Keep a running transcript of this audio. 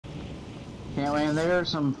Can't land there,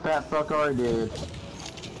 some fat fuck already did.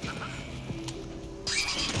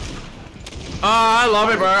 Oh, I love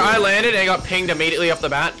it, bro. I landed and got pinged immediately off the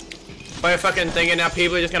bat by a fucking thing, and now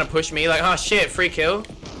people are just gonna push me like, oh shit, free kill.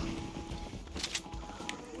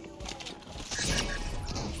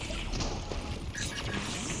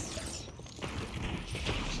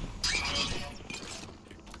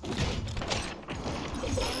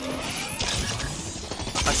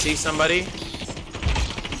 I see somebody.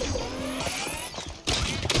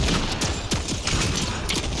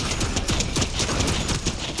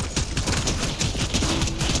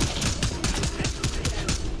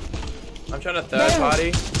 I'm trying to third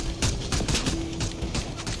party.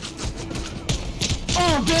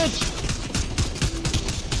 Oh, bitch!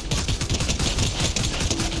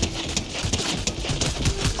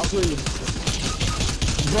 I'll kill you.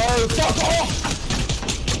 Bro, fuck off!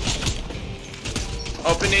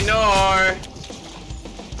 Opening door.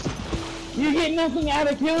 You get nothing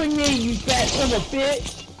out of killing me, you fat son of a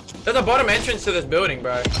bitch! There's a bottom entrance to this building,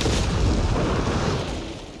 bro.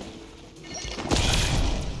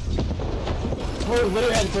 Oh,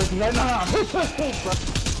 literally had the person right now.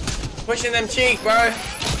 Pushing them cheek, bro.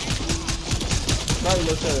 Probably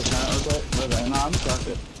looks at us now. Okay, nah, I'm stuck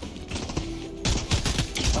it.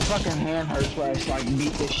 My fucking hand hurts where I just like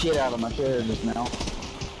beat the shit out of my chair just now.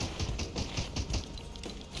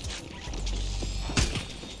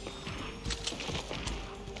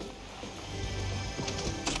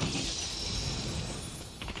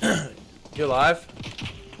 You alive?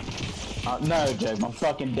 No, Jake, I'm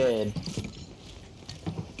fucking dead.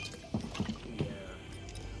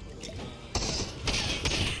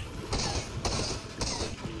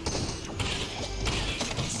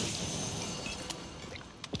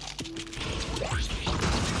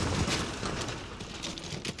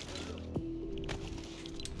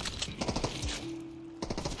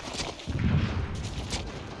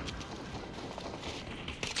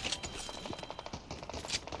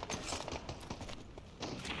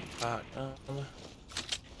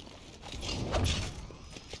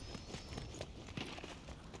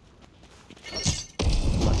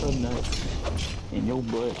 Like a nut in your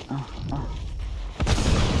butt.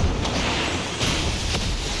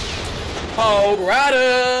 Oh,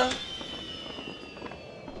 rider.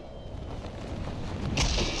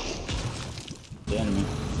 The enemy.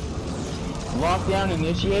 Lockdown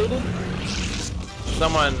initiated?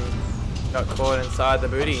 Someone got caught inside the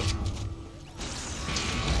booty.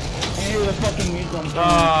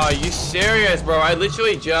 Oh, you serious, bro? I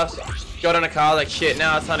literally just got in a car like shit.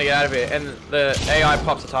 Now it's time to get out of it, and the AI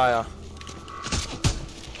pops a tire.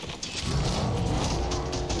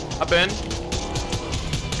 Up in.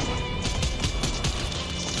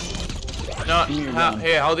 No,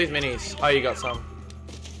 here, hold these minis. Oh, you got some.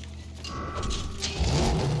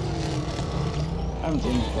 I haven't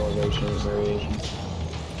seen this correlation or variation.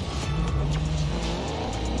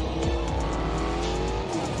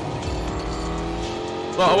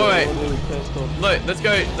 Oh, wait. Look, let's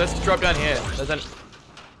go. Let's drop down here. There's an.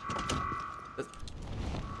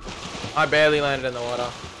 I barely landed in the water.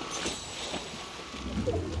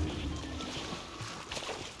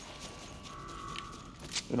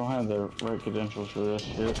 We don't have the right credentials for this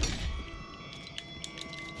shit.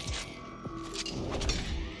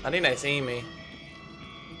 I think they see me.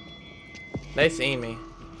 They see me.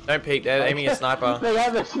 Don't peek. They're aiming a sniper. They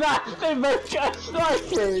have a sniper. They both got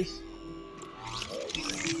snipers.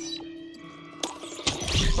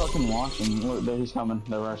 Fucking watching. Look, he's coming.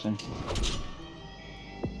 They're rushing.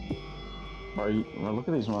 Well, look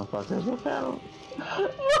at these motherfuckers. Look at them.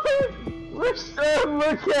 Look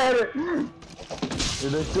at it. Here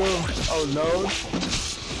they go. Oh no.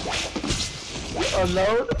 Oh no.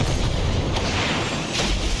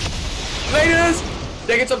 Ladies!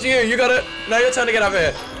 Jake, it's up to you. You got it. Now your turn to get up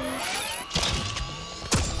here.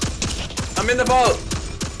 I'm in the vault.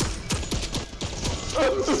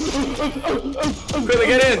 Quickly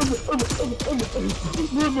get in.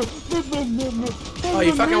 Oh,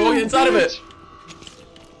 you fucking walked inside of it.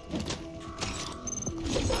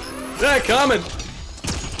 They're coming.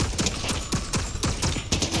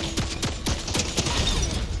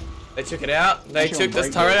 They took it out. They took this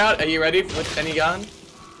turret out. Are you ready with any gun?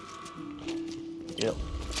 Yep,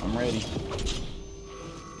 I'm ready.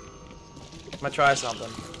 I'm gonna try something.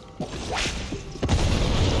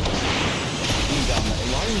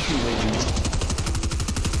 Why are you leaving?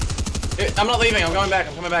 I'm not leaving. I'm going back.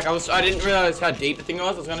 I'm coming back. I didn't realize how deep the thing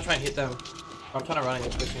was. I was gonna try and hit them. I'm trying to run and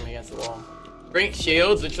just pushing them against the wall. Drink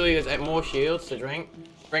shields. Literally, there's more shields to drink.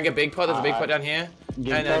 Drink a big pot. There's a big pot down here.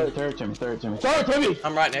 Throw it to me. Throw it to me. Throw it to me.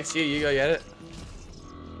 I'm right next to you. You go get it.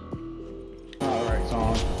 Alright, so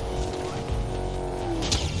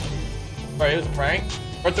Bro, it was a prank.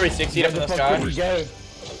 Or 360 up in the sky. Where the fuck did he go?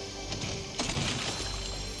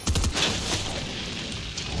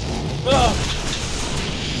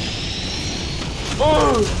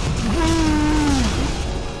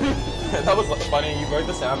 That was like, funny. You broke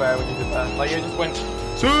the sound barrier when you did that. Like, you just went.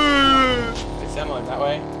 It sounded like that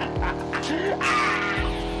way.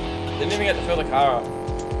 Didn't even get to fill the car up.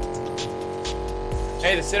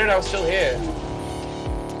 Hey, the Citadel was still here.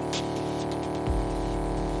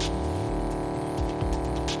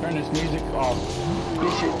 Turn this music off.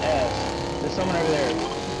 Get your ass. There's someone over there.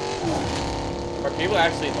 Are people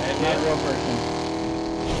actually dead? Not a real person.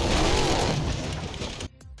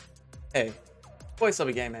 Hey, boy,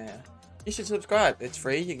 Slobby Gamer here. You should subscribe. It's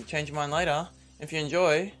free. You can change your mind later. If you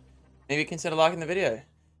enjoy, maybe consider liking the video.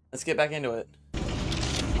 Let's get back into it.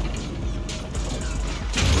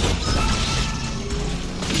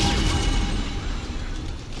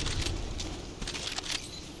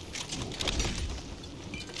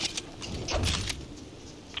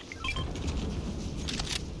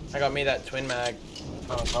 I got me that twin mag.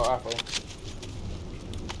 Oh, rifle.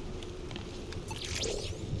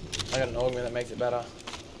 I got an augment that makes it better.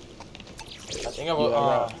 I think I will. Yeah,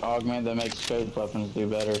 I got augment that makes scoped weapons do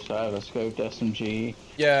better. So I have a scoped SMG.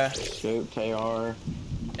 Yeah. Scoped AR.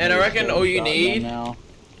 And I reckon all you need, and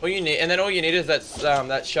then all you need is that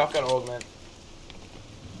shotgun augment.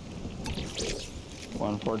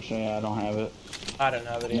 Well, unfortunately, I don't have it. I don't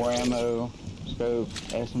have it either. More ammo. Scope.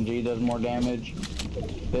 SMG does more damage.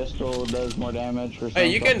 Pistol does more damage. For Hey,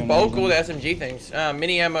 you can bulk all the SMG things.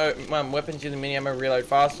 Mini ammo, weapons using mini ammo reload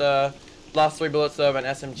faster. Last 3 bullets of an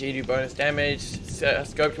SMG do bonus damage.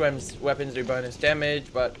 Scoped weapons do bonus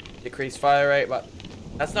damage, but decrease fire rate. But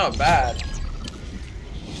that's not bad.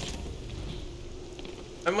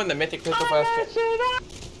 Remember when the mythic pistol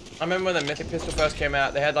first came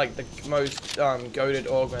out? They had like the most goated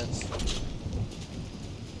augments.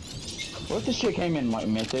 What if this shit came in like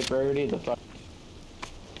mythic already? The fuck.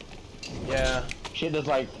 Yeah. Shit does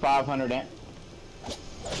like 500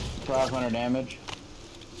 damage.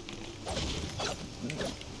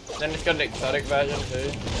 Then it's got an exotic version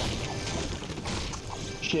too.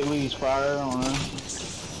 Shit leaves fire on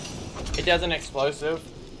it. It does an explosive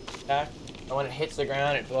attack, and when it hits the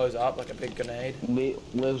ground, it blows up like a big grenade.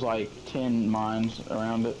 Lives like 10 mines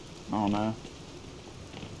around it. I don't know.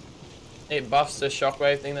 It buffs the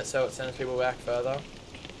shockwave thing that so it sends people back further.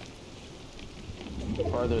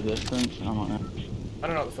 Farther distance. I don't know. I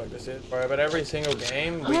don't know what the fuck this is, bro. But every single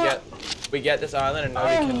game we get this island and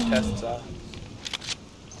nobody contests us.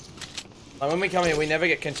 Like when we come here, we never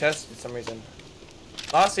get contested for some reason.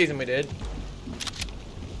 Last season we did.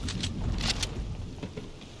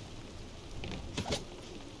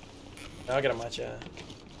 I'll get a match, yeah.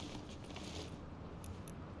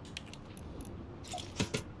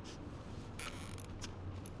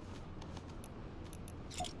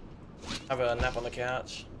 Have a nap on the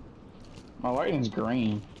couch. My lighting's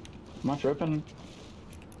green. Am I tripping?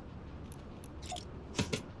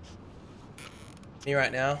 Me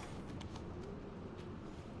right now.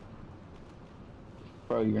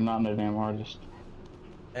 Bro, you're not a damn artist.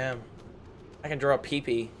 Damn. I can draw a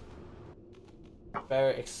pee-pee.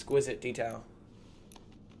 Very exquisite detail.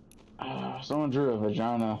 Someone drew a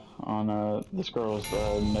vagina on this girl's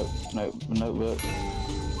notebook.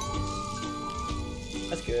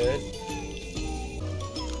 That's good.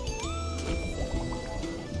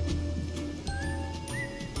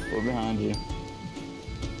 We're behind you.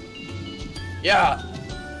 Yeah.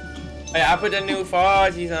 Hey, I put the new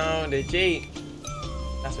Fortnite on the Jeep.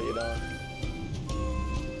 That's what you're doing.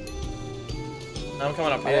 I'm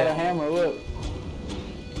coming up I here. got a hammer, look.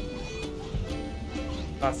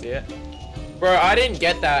 I see it. Bro, I didn't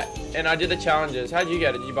get that, and I did the challenges. How'd you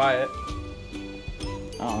get it? Did you buy it?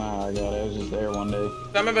 I don't know how I got it. It was just there one day.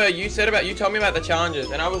 So I remember you told me about the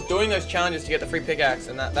challenges, and I was doing those challenges to get the free pickaxe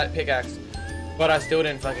and that pickaxe, but I still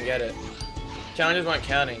didn't fucking get it. Challenges weren't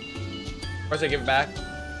counting. Or should I give it back?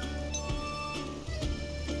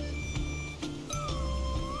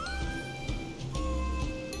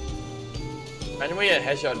 Imagine we get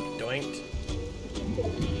headshot doinked.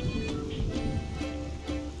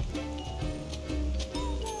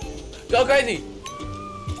 Go crazy!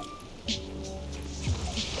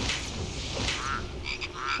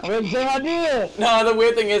 I had the same idea! No, the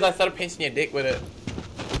weird thing is I started pinching your dick with it.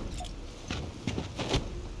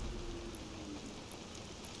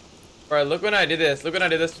 Bro, look when I did this. Look when I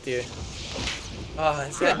did this with you. Oh,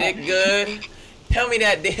 is that dick good? Tell me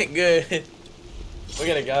that dick good. We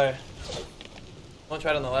gotta go. Launch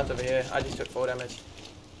right on the left over here. I just took 4 damage.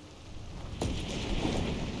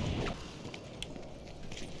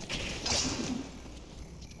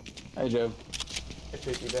 Hey, Joe. Hey,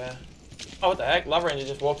 Pookie Bear. Oh, what the heck? Love Ranger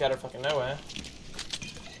just walked out of fucking nowhere.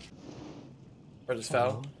 Or just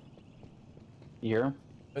fell. You hear him?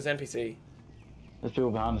 Where's NPC? There's people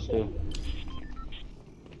behind us, too.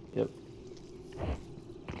 Yep.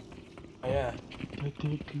 Oh, yeah. It's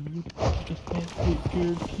that good. It's that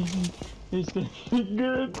good, King. It's that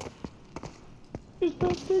good. It's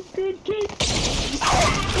that good, King.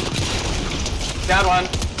 Down one.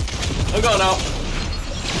 I'm going out.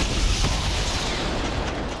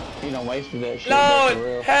 You done wasted that shit. That's for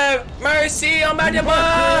real. Lord, have mercy on my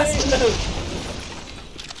boss!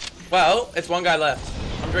 Well, it's one guy left.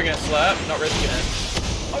 I'm drinking a slurp, not risking it.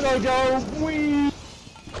 I gotta go. Wee.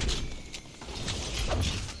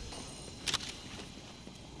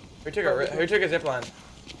 Who took a zipline?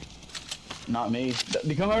 Not me.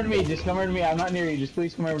 Come over to me. Just come over to me. I'm not near you. Just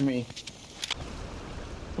please come over to me.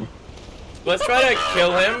 Let's try to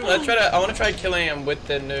kill him. I want to try killing him with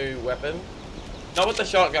the new weapon. Not with the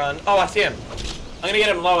shotgun. Oh, I see him. I'm gonna get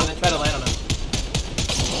him low and then try to land on him.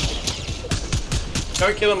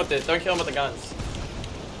 Don't kill him with this. Don't kill him with the guns.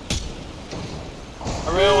 I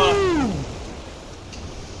really wanna...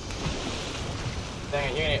 Dang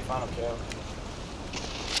it, you're gonna get final kill.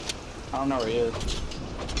 I don't know where he is.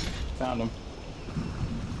 Found him.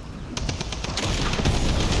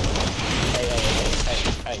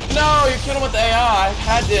 Hey. No, you killed him with the AR. I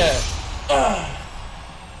had to. Ugh.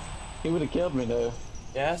 He would have killed me though.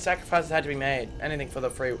 Yeah, sacrifices had to be made. Anything for the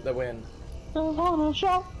win. Well,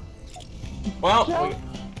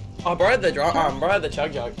 I borrowed the borrowed the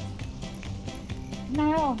chug jug.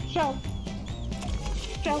 No, show.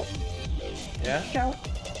 Yeah. Show.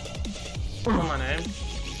 What's my name?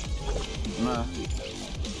 No.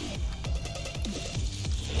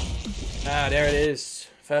 Ah, there it is.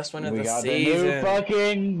 First one of the season. We got the new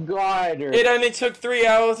fucking glider. It only took 3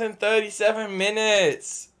 hours and 37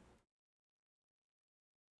 minutes.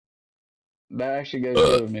 That actually goes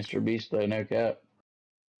good with Mr. Beast though, no cap.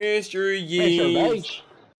 Mr. Mr. Yeast. Beast.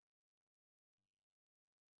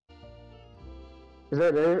 Is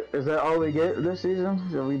that it? Is that all we get this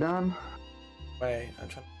season? Are we done? Wait, I'm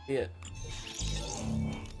trying to see it.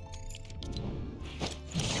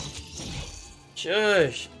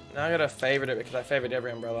 Shush. Now I gotta favorite it because I favored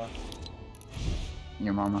every umbrella.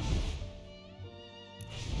 Your mama.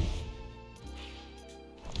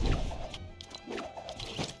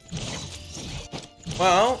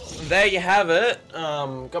 Well, there you have it.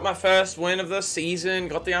 Got my first win of the season.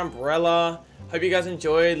 Got the umbrella. Hope you guys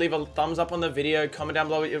enjoyed. Leave a thumbs up on the video. Comment down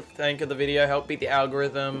below what you think of the video. Help beat the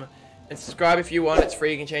algorithm. And subscribe if you want. It's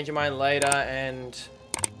free. You can change your mind later. And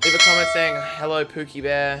leave a comment saying hello Pookie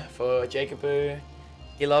Bear for Jacobu.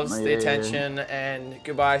 He loves the attention. And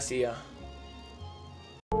goodbye. See ya.